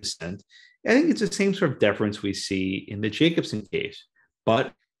Lochner dissent, I think it's the same sort of deference we see in the Jacobson case.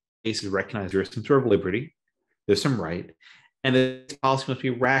 But cases recognize there is some sort of liberty, there's some right, and the policy must be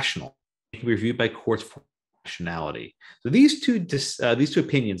rational. It can be reviewed by courts for rationality. So these two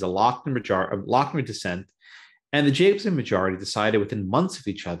opinions, the Lochner dissent and the Jacobson majority, decided within months of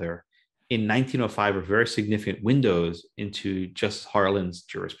each other in 1905 are very significant windows into Justice Harlan's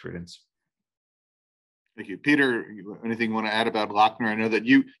jurisprudence. Thank you. Peter, anything you want to add about Lochner? I know that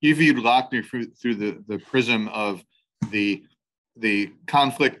you viewed Lochner through the prism of the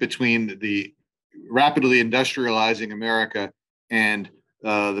conflict between the rapidly industrializing America and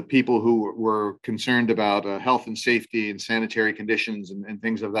the people who were concerned about health and safety and sanitary conditions and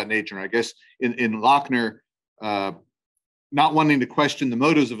things of that nature. And I guess in Lochner, not wanting to question the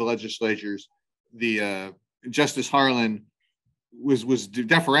motives of the legislatures, the Justice Harlan was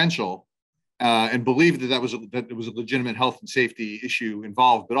deferential and believed that it was a legitimate health and safety issue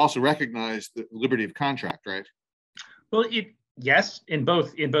involved, but also recognized the liberty of contract, right? Well, yes, in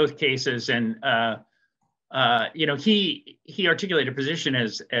both cases, and he articulated a position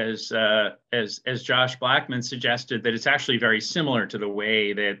as Josh Blackman suggested, that it's actually very similar to the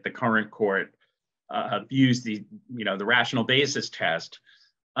way that the current court views the rational basis test.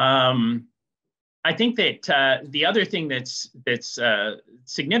 I think that the other thing that's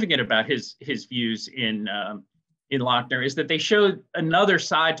significant about his views in Lochner is that they showed another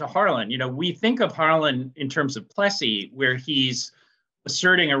side to Harlan. We think of Harlan in terms of Plessy, where he's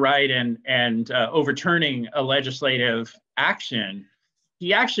asserting a right and overturning a legislative action.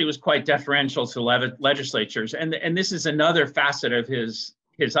 He actually was quite deferential to legislatures, and this is another facet of his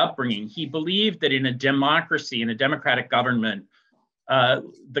upbringing. He believed that in a democracy, in a democratic government,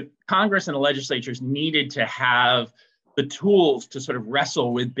 the Congress and the legislatures needed to have the tools to sort of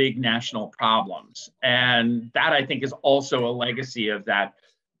wrestle with big national problems. And that, I think, is also a legacy of that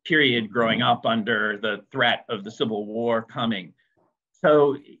period growing up under the threat of the Civil War coming.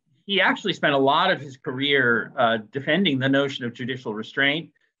 So he actually spent a lot of his career defending the notion of judicial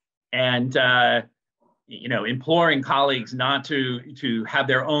restraint and imploring colleagues not to have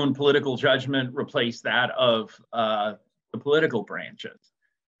their own political judgment replace that of the political branches.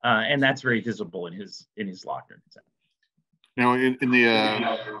 And that's very visible in his Lochner dissent. Now, in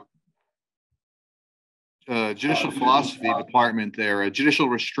the judicial philosophy department there, judicial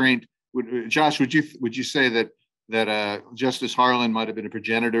restraint, Josh, would you say that Justice Harlan might have been a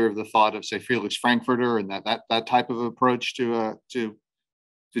progenitor of the thought of, say, Felix Frankfurter and that type of approach to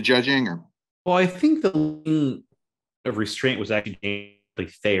judging? Or? Well, I think the line of restraint was actually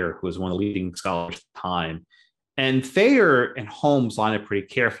Thayer, who was one of the leading scholars at the time. And Thayer and Holmes line up pretty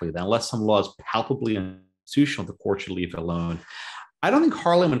carefully that unless some law is palpably unconstitutional, the court should leave it alone. I don't think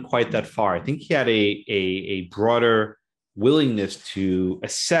Harlan went quite that far. I think he had a broader willingness to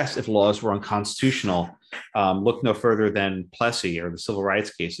assess if laws were unconstitutional. Look no further than Plessy or the civil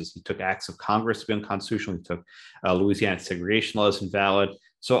rights cases. He took acts of Congress to be unconstitutional. He took Louisiana segregation laws invalid.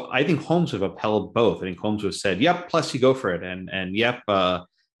 So I think Holmes would have upheld both. I think Holmes would have said, "Yep, Plessy, go for it," and "Yep,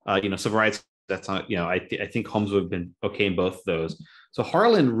 civil rights." That's not, I think Holmes would have been okay in both of those. So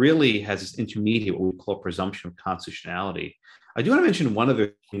Harlan really has this intermediate, what we call presumption of constitutionality. I do want to mention one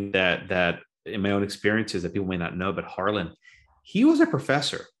other thing that in my own experiences that people may not know about Harlan. He was a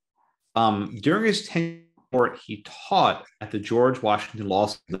professor. During his tenure, he taught at the George Washington Law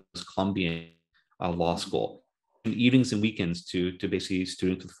School, Columbian Law School, in evenings and weekends to basically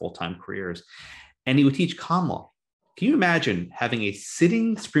students with full-time careers. And he would teach common law. Can you imagine having a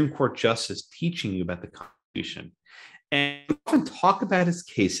sitting Supreme Court justice teaching you about the Constitution? And often talk about his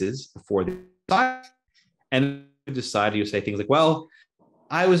cases before they decide, and decide, you say things like, "Well,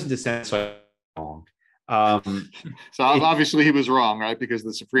 I was in dissent, so I was wrong." So obviously he was wrong, right? Because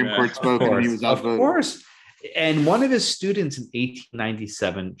the Supreme Court spoke and he was outvoted. Of course. And one of his students in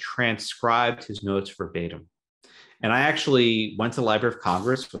 1897 transcribed his notes verbatim. And I actually went to the Library of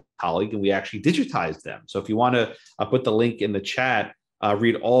Congress with a colleague, and we actually digitized them. So if you want to put the link in the chat,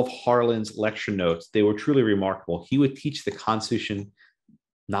 read all of Harlan's lecture notes. They were truly remarkable. He would teach the Constitution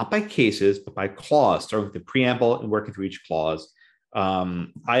not by cases, but by clause, starting with the preamble and working through each clause.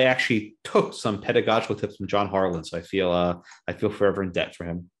 I actually took some pedagogical tips from John Harlan, so I feel forever in debt for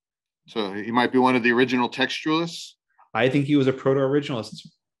him. So he might be one of the original textualists. I think he was a proto-originalist.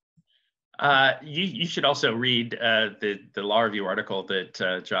 You should also read the law review article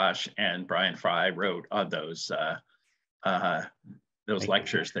that Josh and Brian Fry wrote on those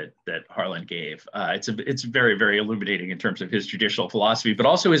lectures that Harlan gave. It's very, very illuminating in terms of his judicial philosophy, but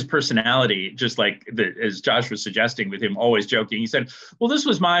also his personality. Just like as Josh was suggesting, with him always joking, he said, "Well, this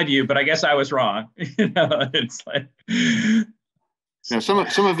was my view, but I guess I was wrong." It's like. Now,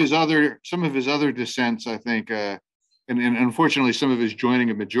 some of his other dissents, I think. And unfortunately, some of his joining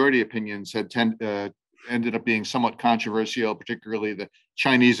of majority opinions had ended up being somewhat controversial, particularly the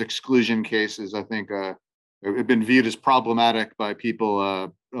Chinese exclusion cases. I think have been viewed as problematic by people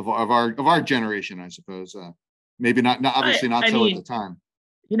of our generation, I suppose. Maybe not obviously not so at the time.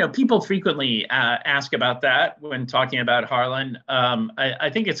 People frequently ask about that when talking about Harlan. I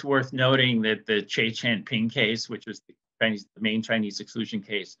think it's worth noting that the Che Chan-ping case, which was the main Chinese exclusion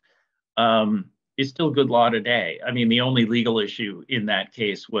case, is still good law today. I mean, the only legal issue in that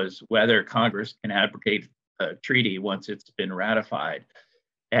case was whether Congress can abrogate a treaty once it's been ratified,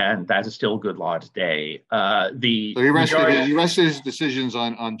 and that is still good law today. So he rested his decisions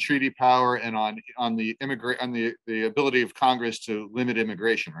on treaty power and on the ability of Congress to limit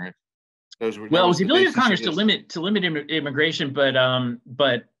immigration, right? It was the ability of Congress to limit immigration,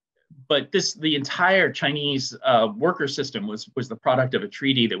 but the entire Chinese worker system was the product of a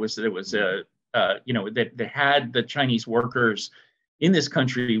treaty that had the Chinese workers in this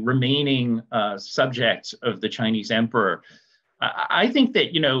country remaining subjects of the Chinese emperor. I think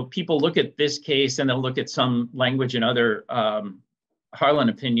that, people look at this case and they'll look at some language in other Harlan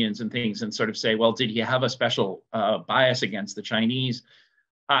opinions and things and sort of say, well, did he have a special bias against the Chinese?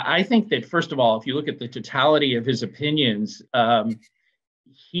 I think that, first of all, if you look at the totality of his opinions,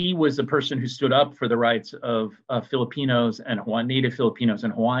 he was the person who stood up for the rights of Filipinos and Native Filipinos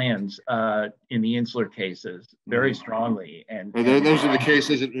and Hawaiians in the insular cases very strongly. And those are the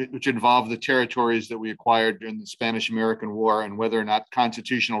cases which involve the territories that we acquired during the Spanish-American War, and whether or not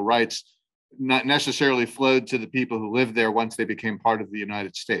constitutional rights not necessarily flowed to the people who lived there once they became part of the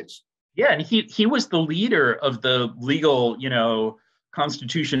United States. Yeah, and he was the leader of the legal,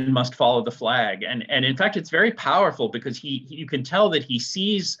 Constitution must follow the flag. And in fact, it's very powerful because you can tell that he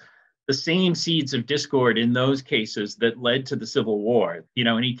sees the same seeds of discord in those cases that led to the Civil War,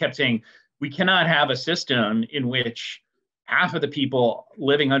 and he kept saying, we cannot have a system in which half of the people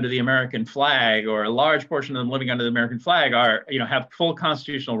living under the American flag, or a large portion of them living under the American flag, are, have full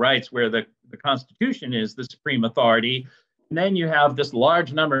constitutional rights where the Constitution is the supreme authority. And then you have this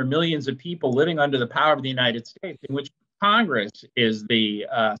large number, millions of people living under the power of the United States, in which Congress is the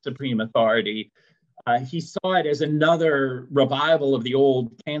supreme authority. He saw it as another revival of the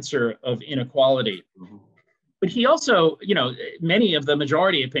old cancer of inequality. But he also, many of the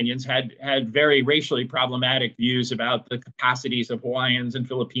majority opinions had very racially problematic views about the capacities of Hawaiians and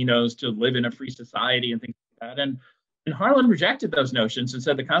Filipinos to live in a free society and things like that. And Harlan rejected those notions and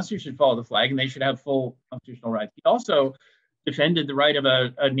said the Constitution should follow the flag and they should have full constitutional rights. He also defended the right of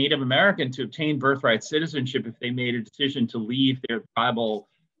a Native American to obtain birthright citizenship if they made a decision to leave their tribal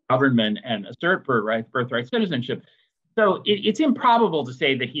government and assert birthright citizenship. So it's improbable to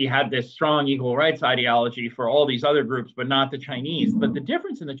say that he had this strong equal rights ideology for all these other groups, but not the Chinese. But the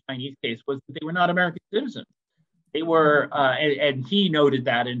difference in the Chinese case was that they were not American citizens. They were, and he noted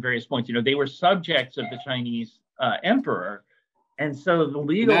that in various points, they were subjects of the Chinese emperor. And so the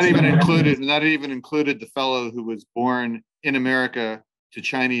legal— That even included the fellow who was born in America to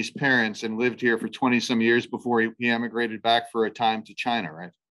Chinese parents and lived here for 20 some years before he emigrated back for a time to China,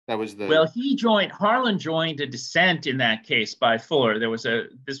 right? That was the— Well, Harlan joined a dissent in that case by Fuller.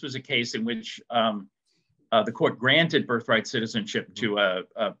 This was a case in which the court granted birthright citizenship to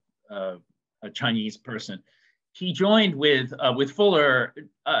a Chinese person. He joined with Fuller,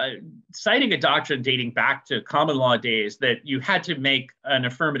 citing a doctrine dating back to common law days that you had to make an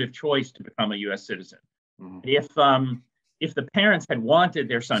affirmative choice to become a U.S. citizen. Mm-hmm. If the parents had wanted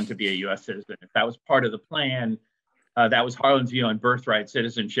their son to be a U.S. citizen, if that was part of the plan, that was Harlan's view on birthright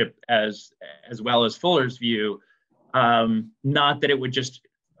citizenship, as well as Fuller's view. Not that it would just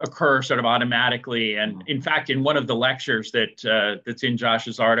occur sort of automatically. And in fact, in one of the lectures that's in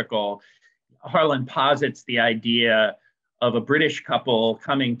Josh's article, Harlan posits the idea of a British couple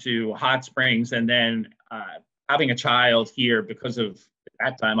coming to Hot Springs and then having a child here because of, at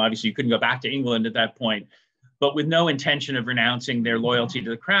that time, obviously you couldn't go back to England at that point, but with no intention of renouncing their loyalty to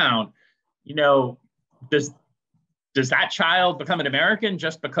the crown. Does that child become an American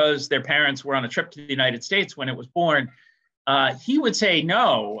just because their parents were on a trip to the United States when it was born? He would say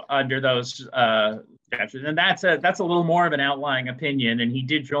no under those statutes, and that's a little more of an outlying opinion. And he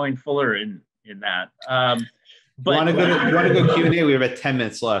did join Fuller in that. But you want to go Q&A? We have about 10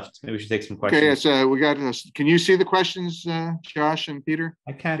 minutes left. Maybe we should take some questions. Okay, so we got. Can you see the questions, Josh and Peter?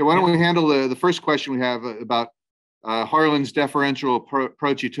 I can. Okay, why don't we handle the first question we have about Harlan's deferential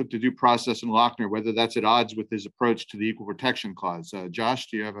approach he took to due process in Lochner, whether that's at odds with his approach to the Equal Protection Clause. Josh,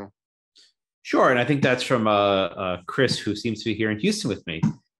 do you have a? Sure, and I think that's from Chris, who seems to be here in Houston with me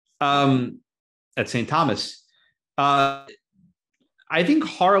at St. Thomas. I think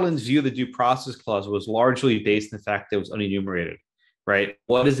Harlan's view of the Due Process Clause was largely based on the fact that it was unenumerated, right?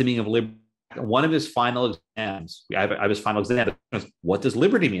 What is the meaning of liberty? One of his final exams, I have his final exam, what does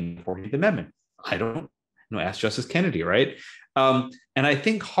liberty mean in the 14th Amendment? I don't know, ask Justice Kennedy, right? And I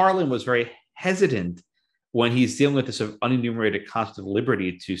think Harlan was very hesitant when he's dealing with this sort of unenumerated concept of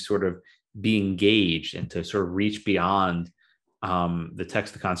liberty to sort of be engaged and to sort of reach beyond the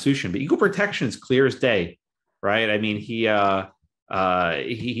text of the Constitution. But equal protection is clear as day, right? I mean, he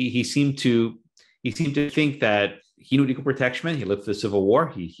seemed to think that he knew what equal protection meant. He lived through the Civil War.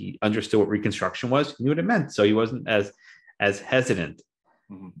 He understood what Reconstruction was. He knew what it meant, so he wasn't as hesitant.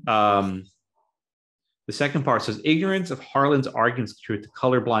 Mm-hmm. The second part says ignorance of Harlan's arguments to the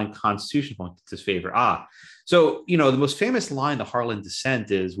colorblind Constitution points to his favor. So the most famous line in the Harlan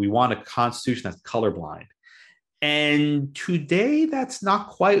dissent is, "We want a Constitution that's colorblind," and today that's not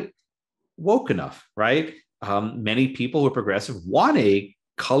quite woke enough, right? Many people who are progressive want a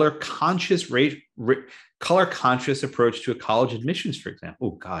color conscious approach to a college admissions, for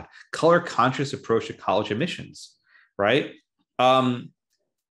example. Color conscious approach to college admissions, right?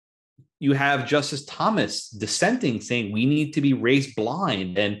 You have Justice Thomas dissenting, saying we need to be race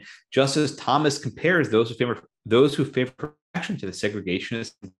blind, and Justice Thomas compares those who favor action to the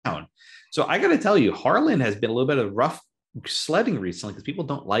segregationist town. So I got to tell you, Harlan has been a little bit of rough sledding recently because people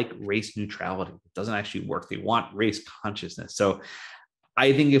don't like race neutrality. It doesn't actually work. They want race consciousness. So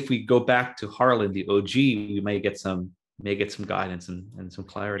I think if we go back to Harlan, the OG, we may get some guidance and some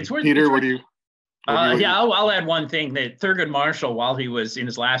clarity. Peter, what do you? I'll add one thing that Thurgood Marshall, while he was in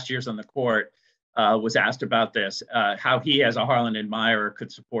his last years on the court, was asked about this, how he, as a Harlan admirer,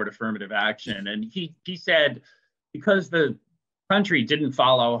 could support affirmative action. And he said, because the country didn't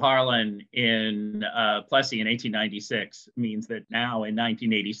follow Harlan in Plessy in 1896, means that now in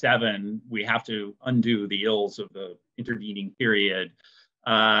 1987, we have to undo the ills of the intervening period.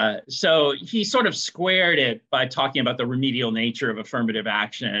 So he sort of squared it by talking about the remedial nature of affirmative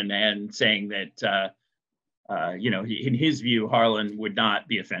action and saying that, in his view, Harlan would not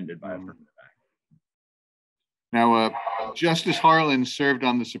be offended by affirmative action. Now, Justice Harlan served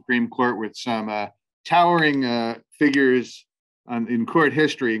on the Supreme Court with some towering figures in court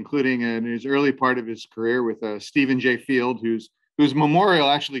history, including in his early part of his career with Stephen J. Field, whose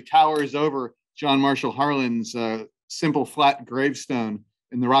memorial actually towers over John Marshall Harlan's simple flat gravestone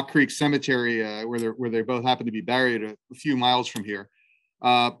in the Rock Creek Cemetery, where they both happen to be buried a few miles from here.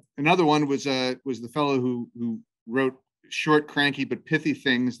 Another one was the fellow who wrote short, cranky, but pithy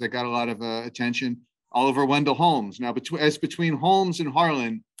things that got a lot of attention, Oliver Wendell Holmes. Now, between Holmes and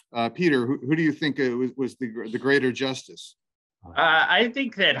Harlan, Peter, who do you think was the greater justice? I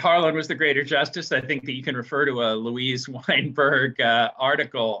think that Harlan was the greater justice. I think that you can refer to a Louise Weinberg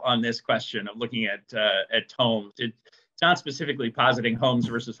article on this question of looking at Holmes. It's not specifically positing Holmes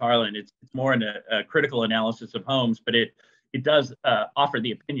versus Harlan. It's more in a critical analysis of Holmes, but it does offer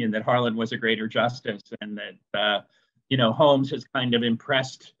the opinion that Harlan was a greater justice, and that Holmes has kind of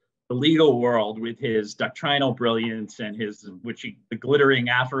impressed the legal world with his doctrinal brilliance and the glittering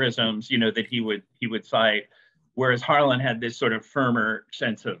aphorisms that he would cite. Whereas Harlan had this sort of firmer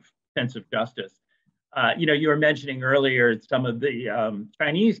sense of justice. You were mentioning earlier some of the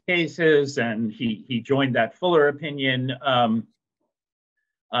Chinese cases, and he joined that Fuller opinion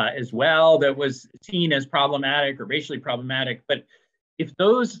as well, that was seen as problematic or racially problematic. But if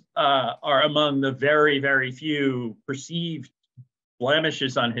those are among the very, very few perceived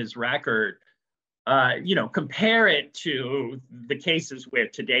blemishes on his record, compare it to the cases where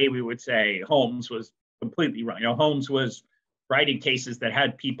today we would say Holmes was completely wrong. Holmes was writing cases that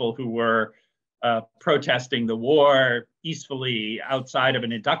had people who were protesting the war peacefully outside of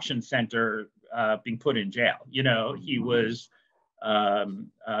an induction center being put in jail. He was in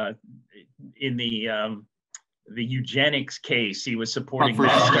the eugenics case, he was supporting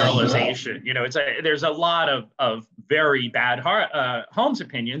mass sterilization. There's a lot of very bad Holmes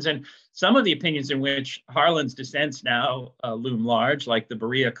opinions, and some of the opinions in which Harlan's dissents now loom large, like the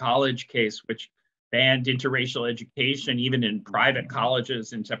Berea College case, which banned interracial education, even in private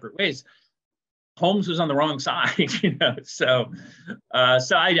colleges in separate ways. Holmes was on the wrong side, you know. So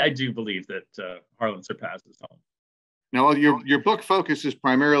I do believe that Harlan surpasses Holmes. Now, your book focuses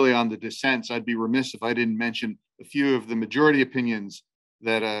primarily on the dissents. I'd be remiss if I didn't mention a few of the majority opinions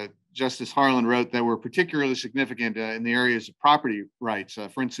that Justice Harlan wrote that were particularly significant in the areas of property rights.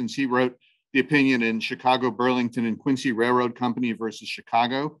 For instance, he wrote the opinion in Chicago, Burlington, and Quincy Railroad Company versus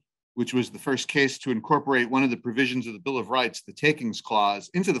Chicago, which was the first case to incorporate one of the provisions of the Bill of Rights, the Takings Clause,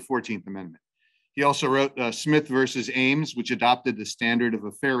 into the 14th Amendment. He also wrote Smith versus Ames, which adopted the standard of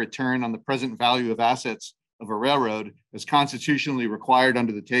a fair return on the present value of assets of a railroad as constitutionally required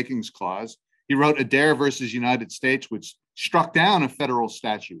under the Takings Clause. He wrote Adair versus United States, which struck down a federal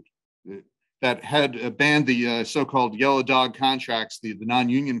statute that had banned the so-called yellow dog contracts, the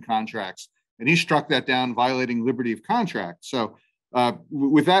non-union contracts, and he struck that down, violating liberty of contract. So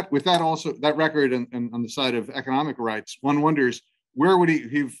with that also, that record on the side of economic rights, one wonders, where would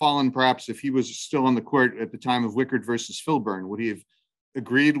he have fallen, perhaps, if he was still on the court at the time of Wickard versus Filburn? Would he have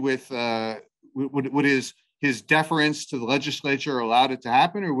agreed with, would his deference to the legislature allowed it to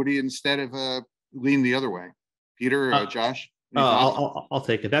happen, or would he instead have leaned the other way? Peter, Josh? I'll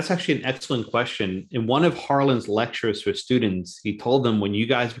take it. That's actually an excellent question. In one of Harlan's lectures for students, he told them, when you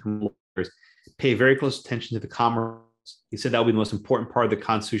guys become lawyers, pay very close attention to the commerce. He said that will be the most important part of the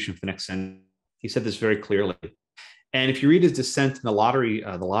Constitution for the next century. He said this very clearly. And if you read his dissent in the lottery,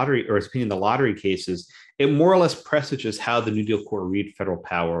 or his opinion in the lottery cases, it more or less presages how the New Deal Court read federal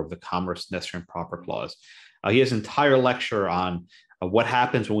power of the Commerce Necessary and Proper Clause. He has an entire lecture on what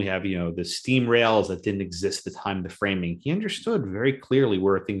happens when we have, the steam rails that didn't exist at the time of the framing. He understood very clearly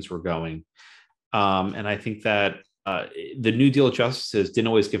where things were going. And I think that the New Deal justices didn't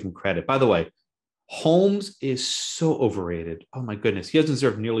always give him credit. By the way, Holmes is so overrated. Oh my goodness. He doesn't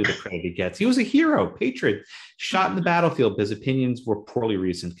deserve nearly the credit he gets. He was a hero, patriot, shot in the battlefield, but his opinions were poorly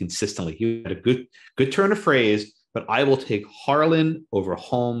reasoned consistently. He had a good turn of phrase, but I will take Harlan over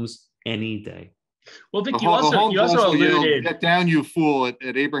Holmes any day. Well, Vic, you also alluded, "Get down, you fool," at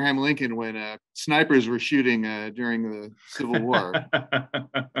Abraham Lincoln when snipers were shooting during the Civil War.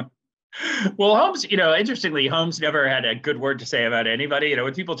 Well, Holmes, interestingly, Holmes never had a good word to say about anybody.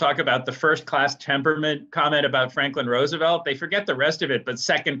 When people talk about the first-class temperament comment about Franklin Roosevelt, they forget the rest of it, but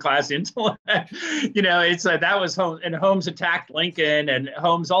second-class intellect. It's that was Holmes, and Holmes attacked Lincoln, and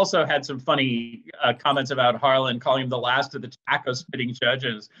Holmes also had some funny comments about Harlan, calling him the last of the tobacco-spitting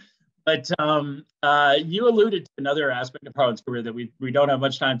judges. But you alluded to another aspect of Harlan's career that we don't have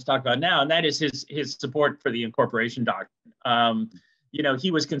much time to talk about now, and that is his support for the incorporation doctrine.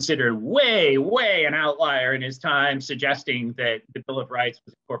 He was considered way an outlier in his time, suggesting that the Bill of Rights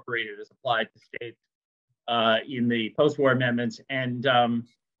was incorporated as applied to states in the post-war amendments. And,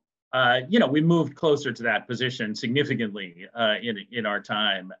 we moved closer to that position significantly in our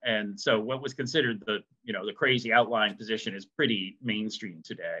time. And so what was considered the crazy outlying position is pretty mainstream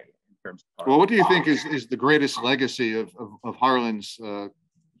today. Well, what do you think is the greatest legacy of Harlan's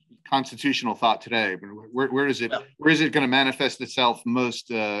constitutional thought today? Where is it going to manifest itself most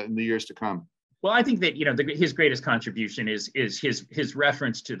in the years to come? Well, I think that his greatest contribution is his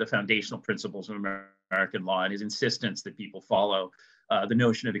reference to the foundational principles of American law and his insistence that people follow the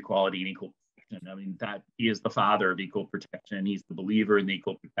notion of equality and equal protection. I mean, that he is the father of equal protection. He's the believer in the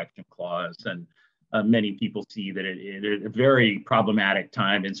Equal Protection Clause, and many people see that at a very problematic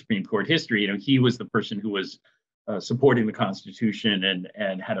time in Supreme Court history, he was the person who was supporting the Constitution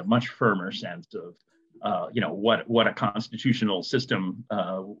and had a much firmer sense of, what a constitutional system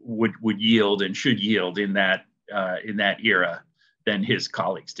would yield and should yield in that era than his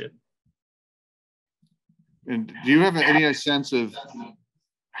colleagues did. And do you have any sense of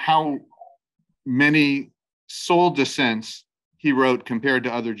how many sole dissents he wrote compared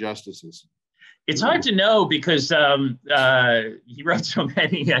to other justices? It's hard to know because he wrote so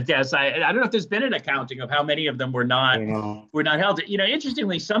many. I guess I don't know if there's been an accounting of how many of them were not held.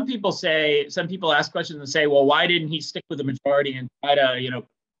 Interestingly, some people ask questions and say, well, why didn't he stick with the majority and try to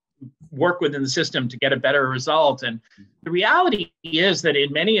work within the system to get a better result? And the reality is that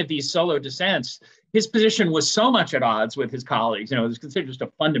in many of these solo dissents, his position was so much at odds with his colleagues. It was considered just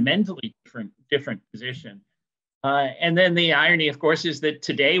a fundamentally different position. And then the irony, of course, is that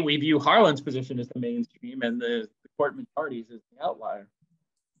today we view Harlan's position as the mainstream and the court majorities as the outlier.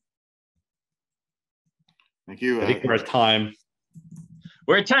 Thank you. I think we're at time.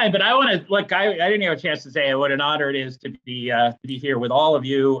 We're at time, but I want to look. I didn't have a chance to say what an honor it is to be here with all of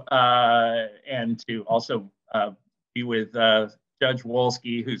you, and to also be with Judge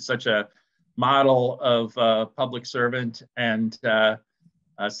Wolski, who's such a model of public servant and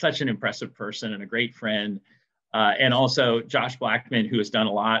such an impressive person and a great friend. and also Josh Blackman, who has done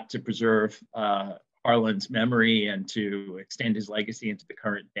a lot to preserve Harlan's memory and to extend his legacy into the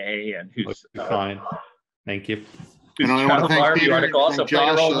current day, and who's fine. Thank you. And I want to thank Peter, article also thank played a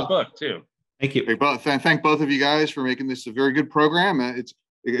Josh, role in the book too. Thank you. Thank both of you guys for making this a very good program. It's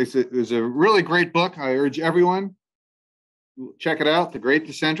a really great book. I urge everyone, check it out, The Great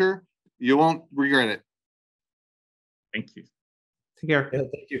Dissenter. You won't regret it. Thank you. Take care. Yeah,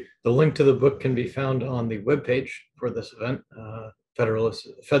 thank you. The link to the book can be found on the webpage for this event,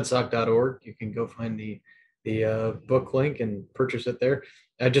 fedsoc.org. You can go find the book link and purchase it there.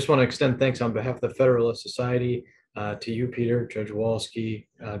 I just want to extend thanks on behalf of the Federalist Society to you, Peter, Judge Wolski,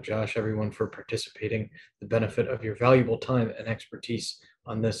 Josh, everyone for participating, the benefit of your valuable time and expertise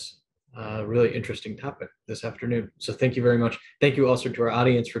on this really interesting topic this afternoon. So thank you very much. Thank you also to our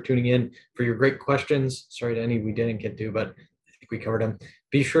audience for tuning in, for your great questions. Sorry to any we didn't get to, but I think we covered them.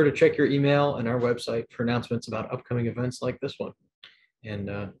 Be sure to check your email and our website for announcements about upcoming events like this one. And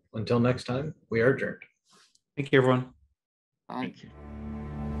until next time, we are adjourned. Thank you, everyone. Bye. Thank you.